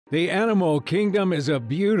The animal kingdom is a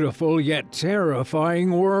beautiful yet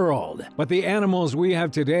terrifying world, but the animals we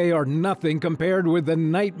have today are nothing compared with the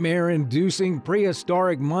nightmare-inducing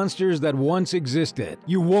prehistoric monsters that once existed.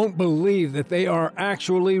 You won't believe that they are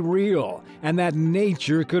actually real, and that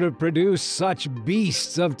nature could have produced such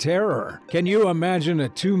beasts of terror. Can you imagine a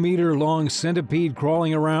 2-meter-long centipede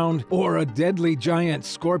crawling around, or a deadly giant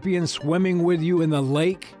scorpion swimming with you in the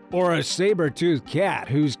lake? Or a saber-toothed cat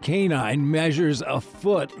whose canine measures a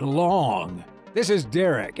foot long? This is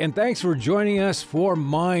Derek, and thanks for joining us for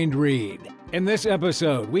Mind Read. In this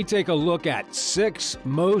episode, we take a look at 6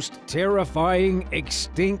 most terrifying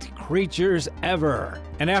extinct creatures ever.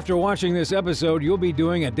 And after watching this episode, you'll be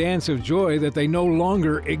doing a dance of joy that they no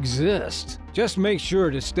longer exist. Just make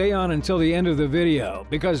sure to stay on until the end of the video,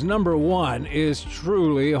 because number 1 is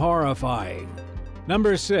truly horrifying.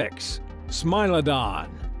 Number 6. Smilodon.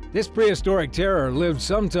 This prehistoric terror lived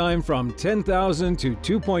sometime from 10,000 to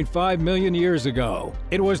 2.5 million years ago.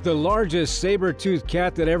 It was the largest saber-toothed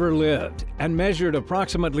cat that ever lived and measured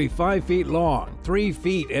approximately 5 feet long, 3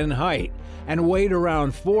 feet in height, and weighed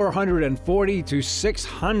around 440 to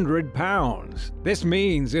 600 pounds. This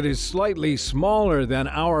means it is slightly smaller than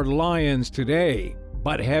our lions today,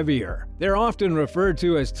 but heavier. They're often referred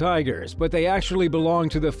to as tigers, but they actually belong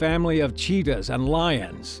to the family of cheetahs and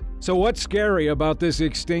lions. So what's scary about this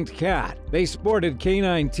extinct cat? They sported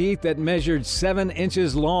canine teeth that measured 7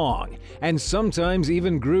 inches long, and sometimes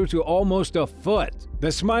even grew to almost a foot. The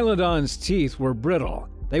Smilodon's teeth were brittle.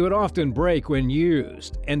 They would often break when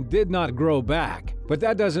used, and did not grow back. But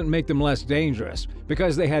that doesn't make them less dangerous,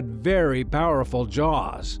 because they had very powerful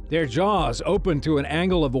jaws. Their jaws opened to an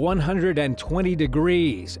angle of 120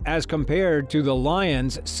 degrees, as compared to the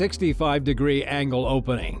lion's 65-degree angle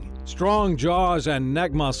opening. Strong jaws and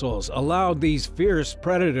neck muscles allowed these fierce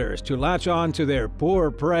predators to latch on to their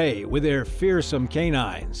poor prey with their fearsome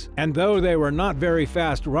canines. And though they were not very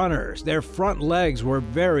fast runners, their front legs were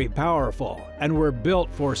very powerful and were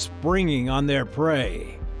built for springing on their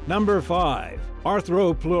prey. Number 5.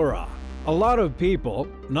 Arthropleura. A lot of people,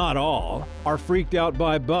 not all, are freaked out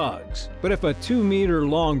by bugs. But if a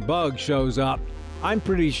 2-meter-long bug shows up, I'm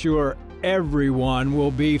pretty sure everyone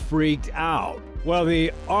will be freaked out. Well,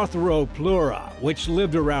 the Arthropleura, which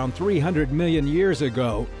lived around 300 million years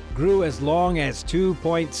ago, grew as long as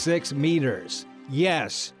 2.6 meters.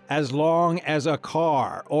 Yes, as long as a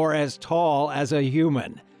car, or as tall as a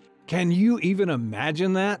human. Can you even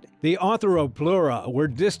imagine that? The Arthropleura were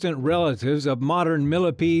distant relatives of modern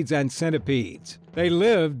millipedes and centipedes. They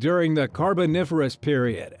lived during the Carboniferous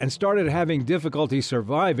period and started having difficulty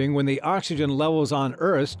surviving when the oxygen levels on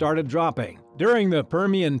Earth started dropping. During the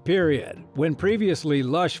Permian period, when previously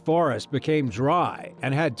lush forests became dry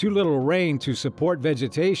and had too little rain to support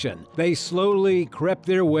vegetation, they slowly crept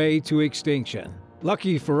their way to extinction.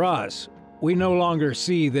 Lucky for us, we no longer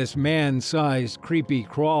see this man-sized creepy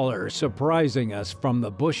crawler surprising us from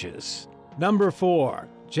the bushes. Number 4.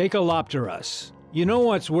 Jacalopterus. You know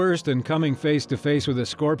what's worse than coming face-to-face with a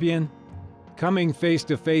scorpion? Coming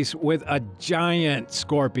face-to-face with a giant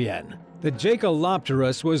scorpion. The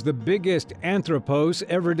Jacalopterus was the biggest anthropos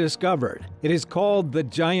ever discovered. It is called the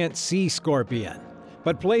giant sea scorpion.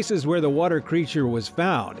 But places where the water creature was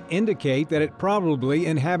found indicate that it probably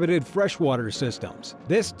inhabited freshwater systems.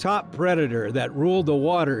 This top predator that ruled the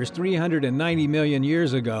waters 390 million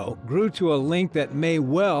years ago grew to a length that may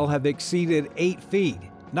well have exceeded 8 feet,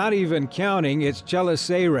 not even counting its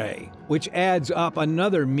chelicerae, which adds up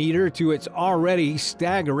another meter to its already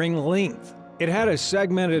staggering length. It had a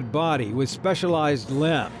segmented body with specialized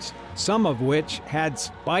limbs, some of which had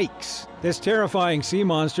spikes. This terrifying sea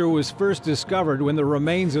monster was first discovered when the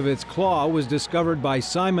remains of its claw was discovered by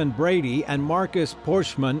Simon Brady and Marcus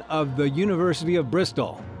Porschmann of the University of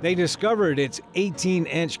Bristol. They discovered its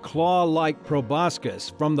 18-inch claw-like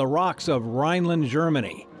proboscis from the rocks of Rhineland,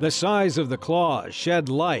 Germany. The size of the claws shed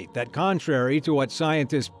light that, contrary to what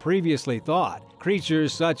scientists previously thought,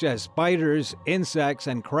 creatures such as spiders, insects,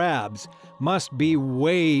 and crabs must be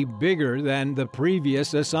way bigger than the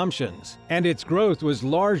previous assumptions. And its growth was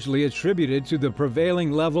largely attributed to the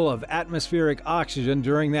prevailing level of atmospheric oxygen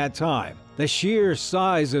during that time. The sheer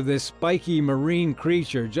size of this spiky marine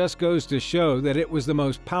creature just goes to show that it was the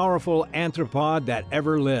most powerful arthropod that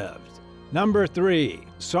ever lived. Number 3.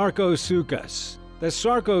 Sarcosuchus. The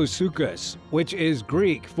Sarcosuchus, which is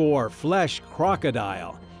Greek for flesh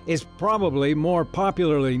crocodile, is probably more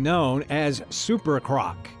popularly known as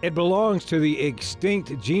supercroc. It belongs to the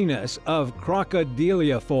extinct genus of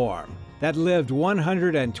Crocodiliiform that lived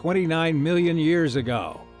 129 million years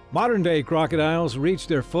ago. Modern-day crocodiles reach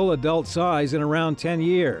their full adult size in around 10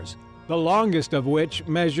 years, the longest of which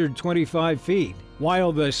measured 25 feet.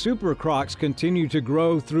 while the super crocs continue to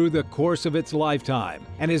grow through the course of its lifetime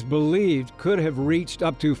and is believed could have reached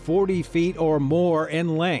up to 40 feet or more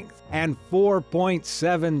in length and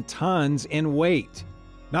 4.7 tons in weight.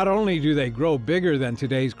 Not only do they grow bigger than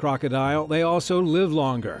today's crocodile, they also live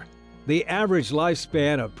longer. The average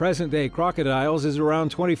lifespan of present-day crocodiles is around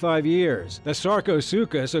 25 years. The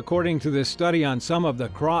Sarcosuchus, according to this study on some of the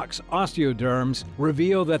croc's osteoderms,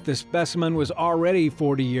 revealed that the specimen was already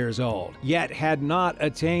 40 years old, yet had not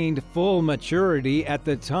attained full maturity at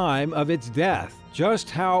the time of its death. Just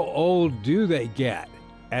how old do they get?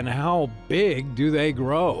 And how big do they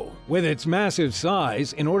grow? With its massive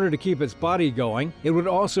size, in order to keep its body going, it would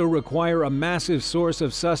also require a massive source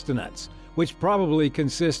of sustenance, which probably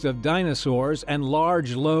consists of dinosaurs and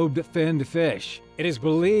large lobed finned fish. It is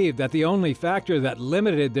believed that the only factor that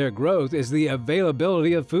limited their growth is the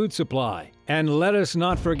availability of food supply. And let us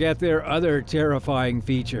not forget their other terrifying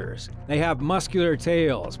features. They have muscular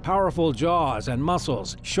tails, powerful jaws and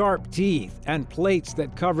muscles, sharp teeth, and plates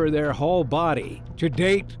that cover their whole body. To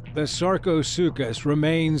date, the Sarcosuchus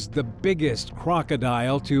remains the biggest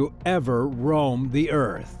crocodile to ever roam the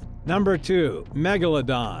earth. Number 2.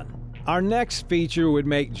 Megalodon. Our next feature would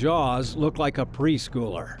make Jaws look like a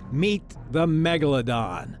preschooler. Meet the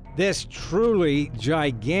Megalodon. This truly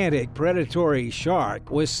gigantic predatory shark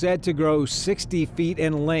was said to grow 60 feet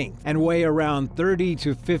in length and weigh around 30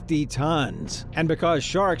 to 50 tons. And because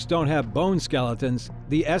sharks don't have bone skeletons,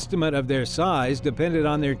 the estimate of their size depended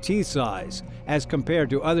on their teeth size as compared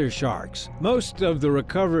to other sharks. Most of the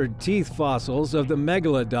recovered teeth fossils of the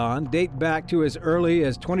Megalodon date back to as early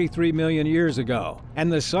as 23 million years ago,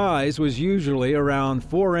 and the size was usually around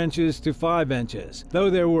 4 inches to 5 inches, though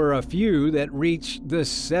there were a few that reached the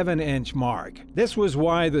 7-inch mark. This was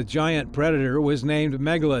why the giant predator was named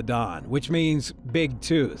Megalodon, which means big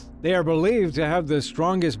tooth. They are believed to have the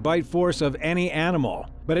strongest bite force of any animal,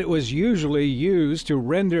 but it was usually used to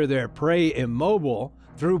render their prey immobile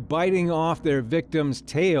through biting off their victims'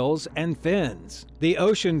 tails and fins. The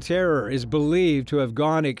ocean terror is believed to have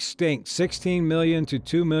gone extinct 16 million to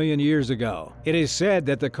 2 million years ago. It is said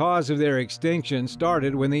that the cause of their extinction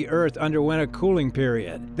started when the Earth underwent a cooling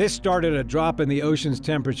period. This started a drop in the ocean's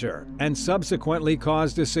temperature and subsequently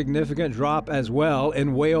caused a significant drop as well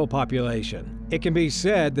in whale population. It can be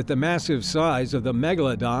said that the massive size of the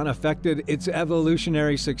Megalodon affected its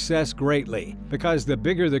evolutionary success greatly, because the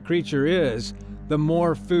bigger the creature is, the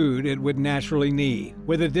more food it would naturally need.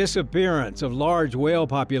 With the disappearance of large whale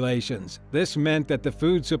populations, this meant that the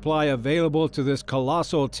food supply available to this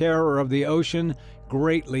colossal terror of the ocean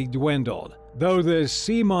greatly dwindled. Though this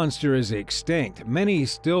sea monster is extinct, many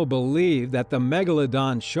still believe that the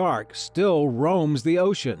Megalodon shark still roams the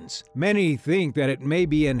oceans. Many think that it may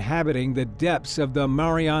be inhabiting the depths of the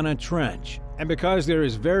Mariana Trench. And because there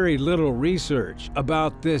is very little research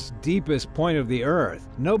about this deepest point of the Earth,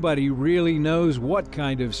 nobody really knows what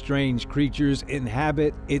kind of strange creatures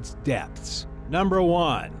inhabit its depths. Number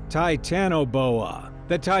 1. Titanoboa.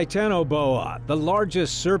 The Titanoboa, the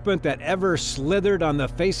largest serpent that ever slithered on the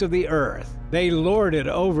face of the Earth. They lorded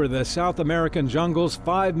over the South American jungles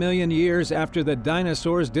 5 million years after the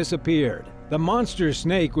dinosaurs disappeared. The monster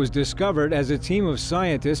snake was discovered as a team of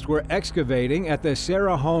scientists were excavating at the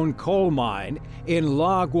Cerrejón coal mine in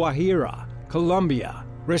La Guajira, Colombia.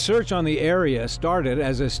 Research on the area started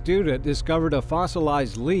as a student discovered a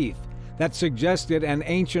fossilized leaf that suggested an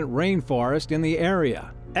ancient rainforest in the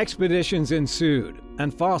area. Expeditions ensued,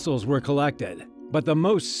 and fossils were collected. But the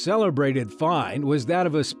most celebrated find was that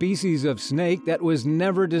of a species of snake that was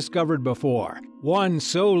never discovered before. One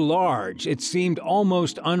so large it seemed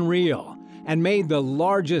almost unreal, and made the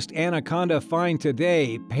largest anaconda find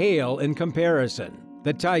today pale in comparison.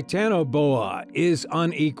 The Titanoboa is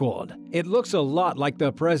unequaled. It looks a lot like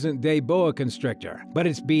the present-day boa constrictor, but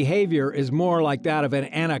its behavior is more like that of an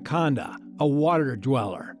anaconda, a water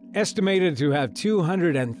dweller. Estimated to have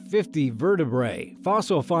 250 vertebrae,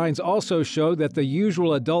 fossil finds also show that the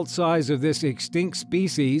usual adult size of this extinct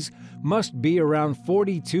species must be around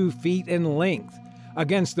 42 feet in length,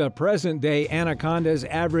 against the present-day anaconda's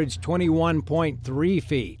average 21.3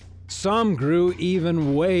 feet. Some grew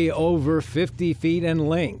even way over 50 feet in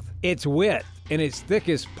length. Its width in its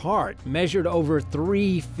thickest part measured over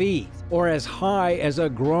 3 feet, or as high as a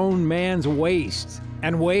grown man's waist,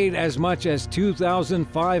 and weighed as much as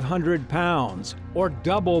 2,500 pounds, or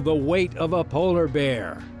double the weight of a polar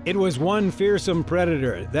bear. It was one fearsome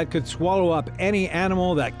predator that could swallow up any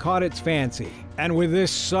animal that caught its fancy. And with this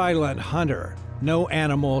silent hunter, no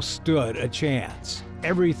animal stood a chance.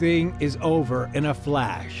 Everything is over in a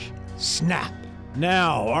flash. Snap!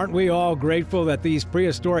 Now, aren't we all grateful that these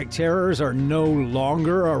prehistoric terrors are no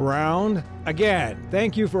longer around? Again,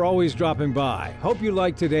 thank you for always dropping by. Hope you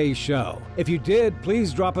liked today's show. If you did,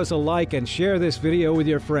 please drop us a like and share this video with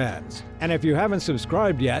your friends. And if you haven't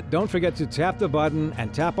subscribed yet, don't forget to tap the button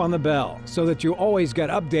and tap on the bell so that you always get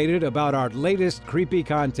updated about our latest creepy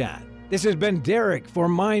content. This has been Derek for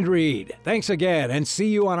Mind Read. Thanks again and see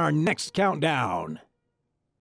you on our next countdown.